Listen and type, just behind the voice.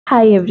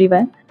Hi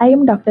everyone, I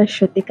am Dr.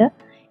 Shrutika,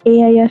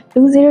 AIR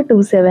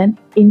 2027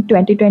 in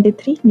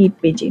 2023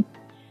 NEetpg.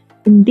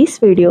 In this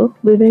video,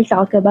 we will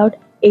talk about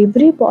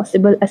every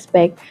possible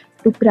aspect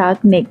to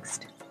crack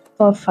NExT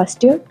for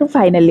first year to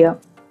final year.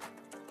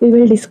 We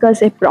will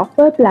discuss a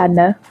proper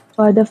planner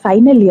for the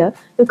final year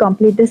to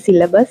complete the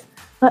syllabus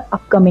for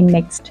upcoming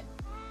NExT.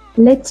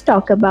 Let's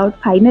talk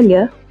about final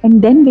year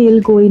and then we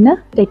will go in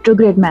a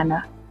retrograde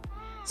manner.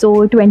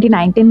 So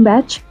 2019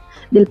 batch,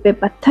 दिल पे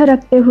पत्थर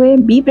रखते हुए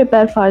be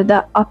prepared for the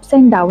ups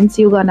and downs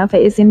you're gonna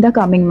face in the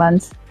coming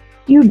months.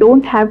 You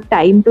don't have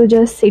time to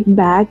just sit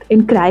back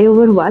and cry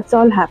over what's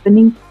all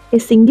happening. A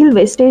single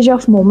wastage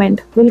of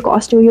moment will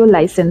cost you your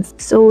license.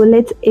 So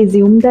let's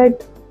assume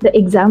that the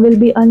exam will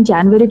be on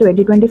January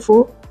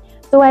 2024.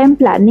 So I am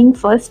planning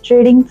first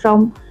reading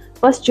from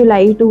 1st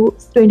July to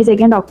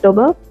 22nd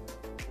October,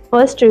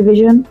 first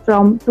revision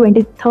from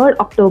 23rd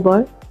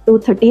October to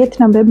 30th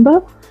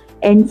November,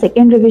 and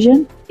second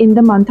revision in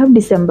the month of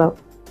December.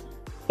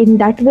 In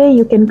that way,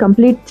 you can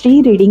complete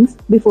 3 readings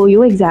before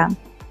your exam.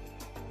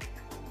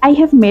 I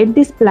have made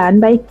this plan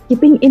by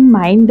keeping in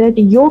mind that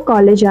your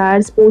college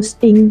hours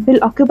posting will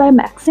occupy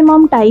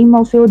maximum time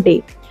of your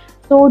day.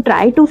 So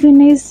try to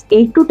finish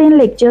 8 to 10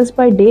 lectures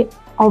per day,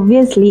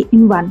 obviously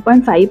in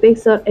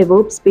 1.5x or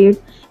above speed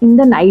in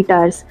the night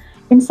hours,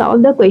 and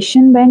solve the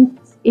question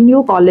banks in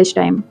your college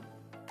time.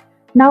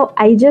 Now,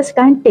 I just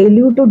can't tell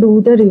you to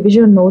do the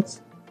revision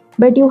notes,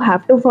 but you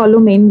have to follow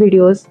main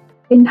videos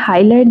and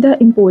highlight the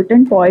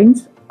important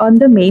points on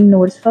the main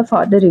notes for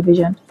further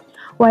revision.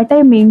 What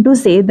I mean to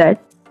say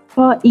that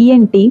for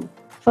ENT,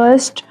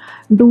 first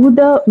do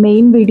the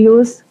main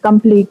videos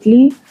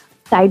completely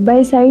side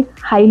by side,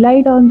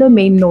 highlight on the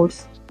main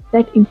notes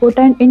that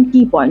important and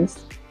key points.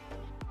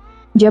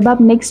 जब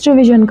आप next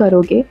revision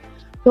करोगे,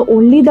 so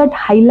only that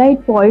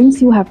highlight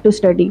points you have to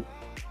study.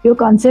 Your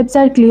concepts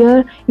are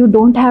clear, you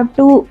don't have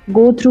to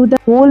go through the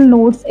whole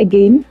notes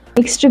again.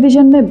 Next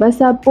revision में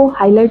बस आपको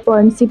highlight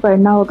points ही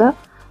पढ़ना होगा.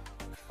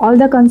 All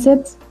the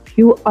concepts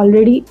you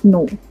already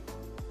know.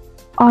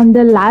 On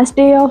the last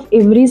day of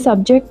every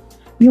subject,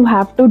 you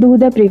have to do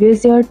the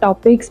previous year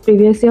topics,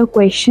 previous year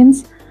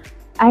questions,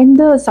 and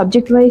the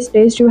subject-wise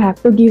test you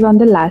have to give on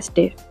the last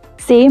day.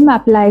 Same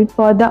applied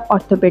for the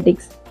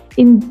orthopedics.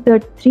 In the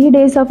 3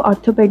 days of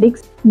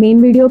orthopedics,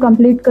 main video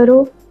complete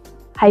करो,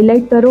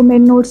 highlight करो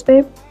main notes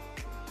पे,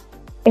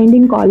 and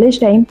in college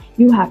time,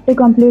 you have to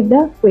complete the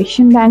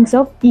question banks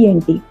of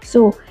ENT.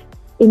 So,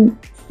 in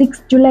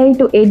 6th July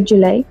to 8th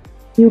July,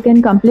 you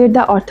can complete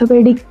the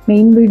orthopedic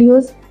main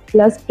videos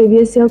plus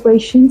previous year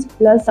questions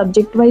plus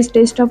subject-wise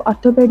test of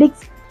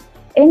orthopedics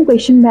and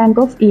question bank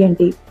of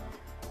ENT.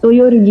 So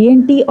your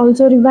ENT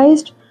also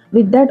revised,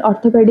 with that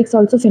orthopedics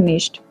also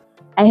finished.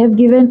 I have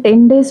given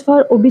 10 days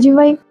for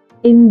OBGY.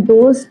 In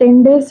those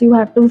 10 days, you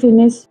have to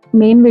finish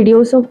main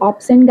videos of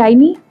Ops and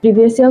Gynae,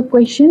 previous year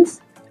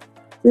questions,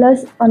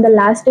 plus on the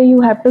last day you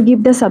have to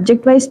give the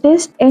subject-wise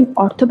test, and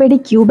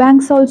orthopedic Q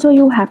banks also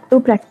you have to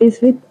practice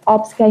with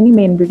Ops Gynae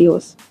main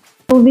videos.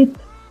 So with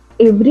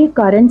every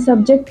current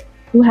subject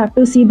you have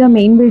to see the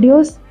main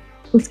videos.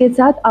 उसके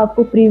साथ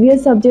आपको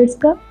previous subjects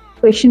का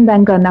question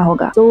bank करना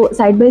होगा. So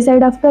side by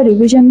side आपका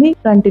revision भी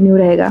continue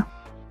रहेगा.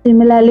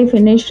 Similarly,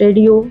 finish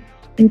radio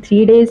in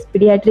 3 days,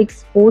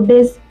 pediatrics 4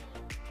 days,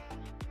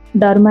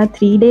 derma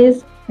 3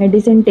 days,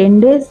 medicine 10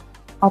 days,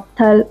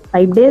 opthal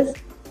 5 days,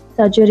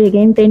 surgery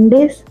again 10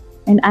 days,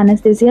 and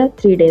anesthesia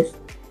 3 days.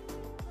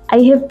 I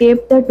have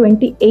kept the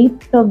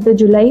 28th of the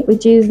July,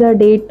 which is the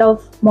date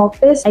of mock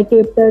test. I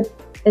kept that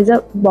as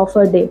a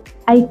buffer day.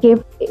 I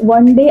kept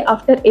 1 day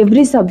after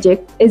every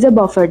subject as a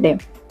buffer day.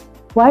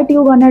 What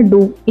you gonna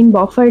do in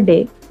buffer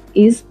day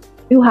is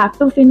you have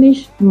to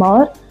finish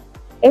more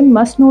and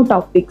must know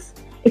topics.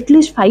 At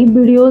least 5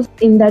 videos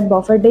in that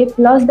buffer day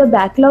plus the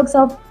backlogs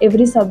of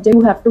every subject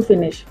you have to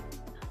finish.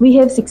 We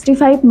have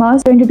 65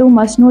 must, 22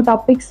 must know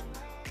topics.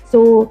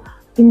 So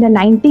in the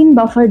 19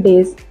 buffer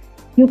days,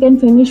 you can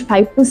finish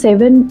 5 to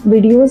 7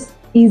 videos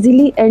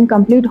easily and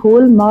complete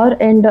whole MAR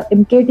and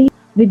MKT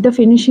with the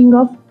finishing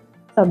of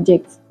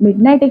subjects.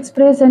 Midnight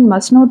Express and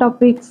must know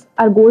topics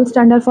are gold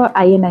standard for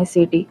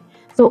INICT.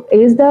 So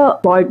as the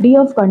body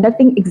of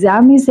conducting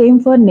exam is same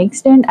for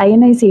NExT and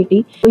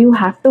INICT, you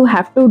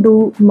have to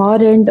do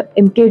MAR and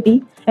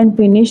MKT and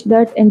finish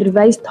that and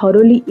revise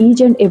thoroughly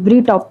each and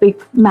every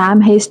topic ma'am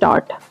has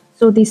taught.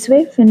 So this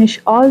way finish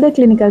all the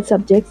clinical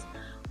subjects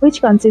which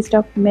consist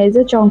of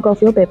major chunk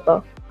of your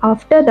paper.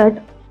 After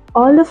that,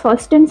 all the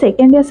first and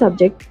second year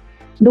subject,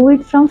 do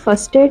it from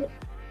first aid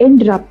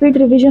and rapid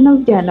revision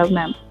of dialogue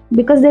ma'am,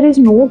 because there is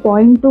no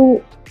point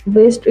to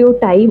waste your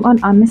time on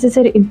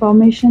unnecessary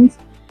informations.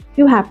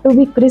 You have to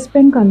be crisp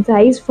and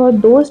concise for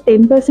those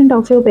 10%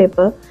 of your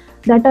paper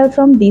that are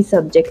from these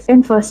subjects,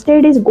 and first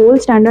aid is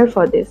gold standard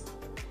for this.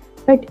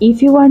 But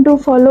if you want to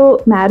follow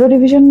marrow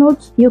revision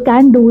notes, you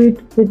can do it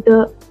with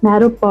the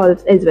marrow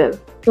pulse as well.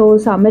 So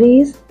summary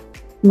is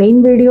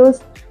main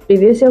videos,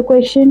 previous year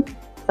question,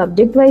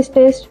 subject-wise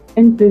test,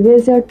 and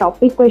previous year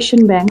topic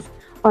question banks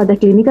for the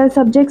clinical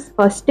subjects,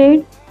 first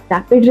aid,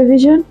 rapid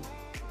revision,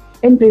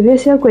 and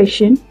previous year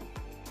question,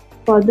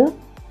 for the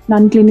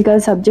non-clinical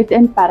subject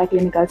and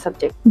paraclinical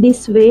subject.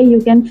 This way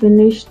you can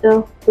finish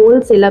the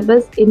whole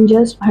syllabus in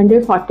just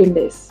 114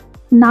 days.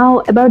 Now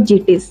about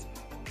GTs.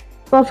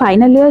 For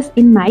final years,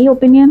 in my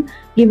opinion,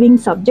 giving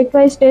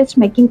subject-wise tests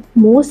making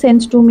more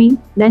sense to me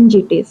than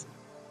GTs.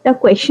 The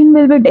question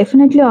will be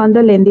definitely on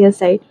the lengthier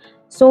side,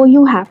 so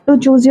you have to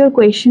choose your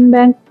question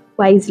bank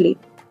wisely.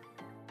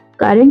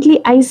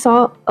 Currently, I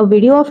saw a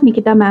video of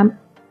Nikita ma'am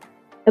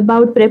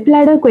about prep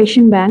ladder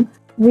question bank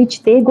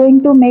which they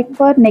going to make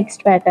for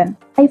NExT pattern.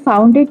 I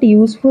found it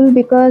useful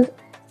because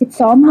it's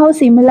somehow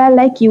similar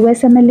like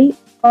USMLE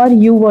or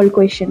UWorld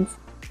questions.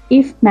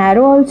 If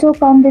Marrow also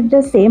come with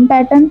the same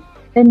pattern,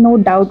 then no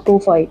doubt go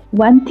for it.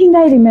 One thing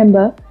I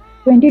remember,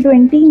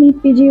 2020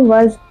 NEetPG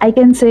was, I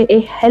can say, a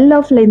hell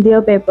of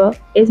lengthier paper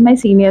as my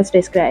seniors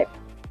described.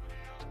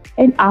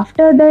 And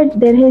after that,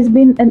 there has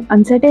been an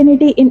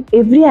uncertainty in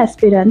every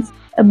aspirant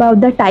about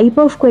the type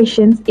of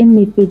questions in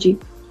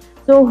NEetPG.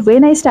 So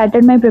when I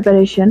started my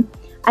preparation,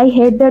 I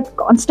had that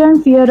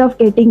constant fear of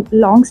getting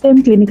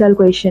long-stem clinical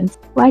questions.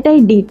 What I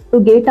did to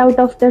get out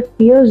of that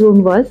fear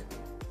zone was,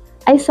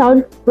 I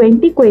solved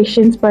 20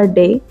 questions per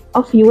day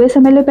of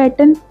USMLE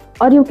pattern,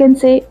 or you can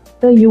say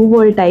the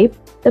UWorld type,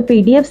 the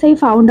PDFs I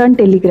found on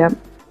Telegram.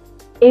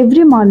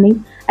 Every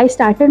morning, I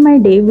started my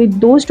day with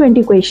those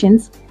 20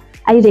 questions.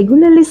 I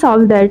regularly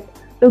solve that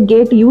to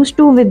get used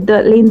to with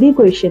the lengthy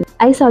questions.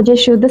 I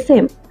suggest you the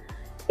same.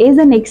 As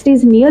the NExT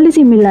is nearly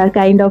similar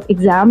kind of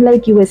exam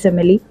like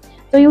USMLE,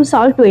 so you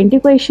solve 20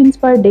 questions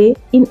per day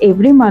in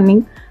every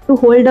morning to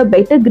hold a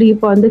better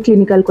grip on the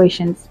clinical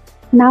questions.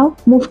 Now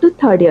move to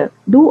third year.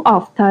 Do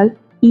Opthal,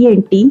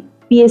 ENT,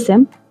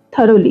 PSM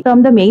thoroughly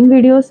from the main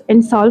videos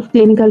and solve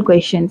clinical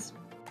questions.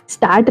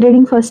 Start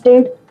reading first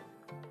aid.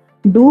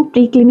 Do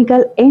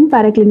preclinical and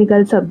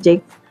paraclinical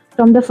subjects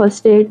from the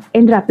first aid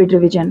and rapid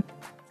revision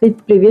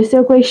with previous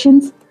year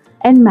questions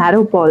and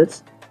marrow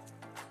polls.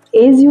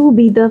 As you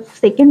be the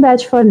second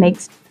batch for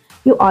NExT,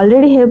 you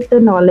already have the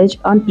knowledge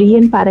on pre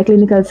and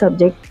paraclinical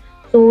subjects,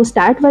 so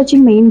start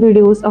watching main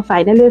videos of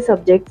final year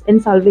subjects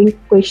and solving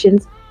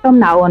questions from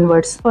now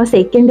onwards. For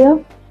second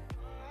year,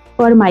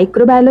 for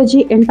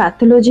microbiology and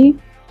pathology,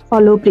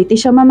 follow Preeti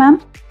Sharma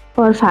ma'am.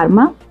 For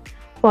pharma,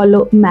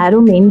 follow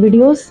marrow main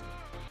videos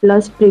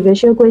plus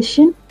previous year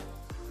question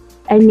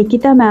and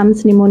Nikita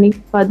ma'am's mnemonic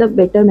for the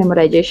better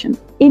memorization.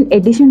 In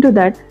addition to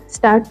that,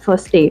 start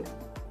first aid.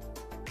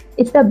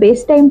 It's the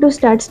best time to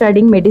start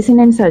studying medicine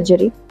and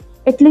surgery.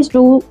 At least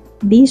do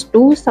these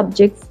two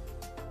subjects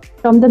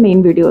from the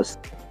main videos.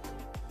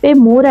 Pay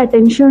more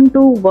attention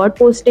to word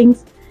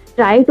postings.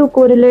 Try to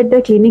correlate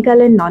the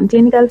clinical and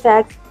non-clinical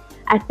facts.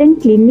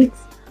 Attend clinics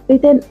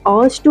with an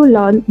urge to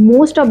learn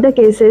most of the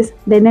cases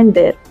then and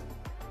there,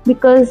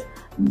 because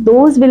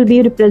those will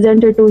be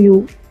represented to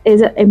you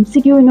as an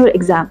MCQ in your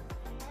exam.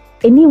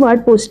 Any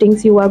word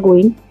postings you are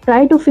going,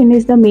 try to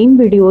finish the main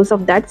videos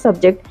of that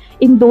subject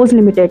in those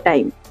limited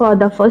time. For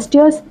the first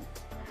years,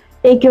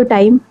 take your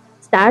time,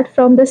 start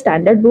from the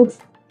standard books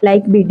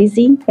like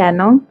BDC,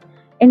 Canon,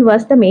 and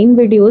watch the main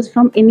videos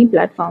from any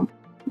platform.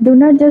 Do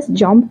not just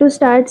jump to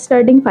start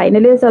studying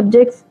final year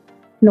subjects.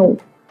 No,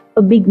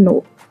 a big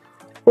no.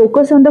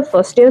 Focus on the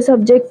first year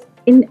subjects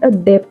in a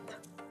depth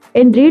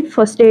and read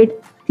first aid,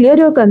 clear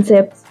your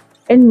concepts,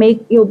 and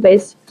make your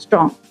base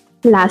strong.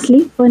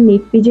 Lastly, for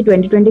NEetPG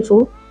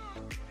 2024,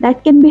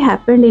 that can be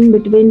happened in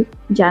between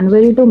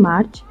January to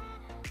March.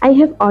 I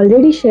have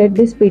already shared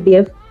this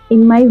PDF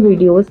in my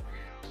videos.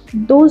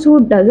 Those who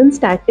doesn't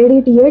started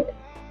it yet,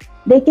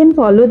 they can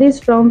follow this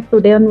from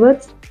today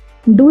onwards.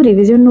 Do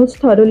revision notes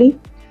thoroughly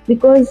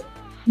because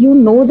you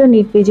know the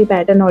NEetPG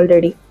pattern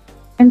already,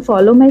 and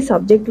follow my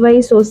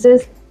subject-wise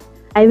sources.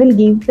 I will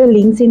give the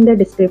links in the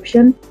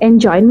description, and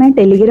join my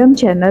Telegram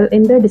channel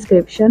in the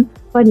description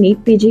for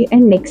NEetPG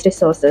and NExT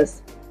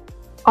resources.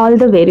 All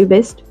the very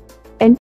best.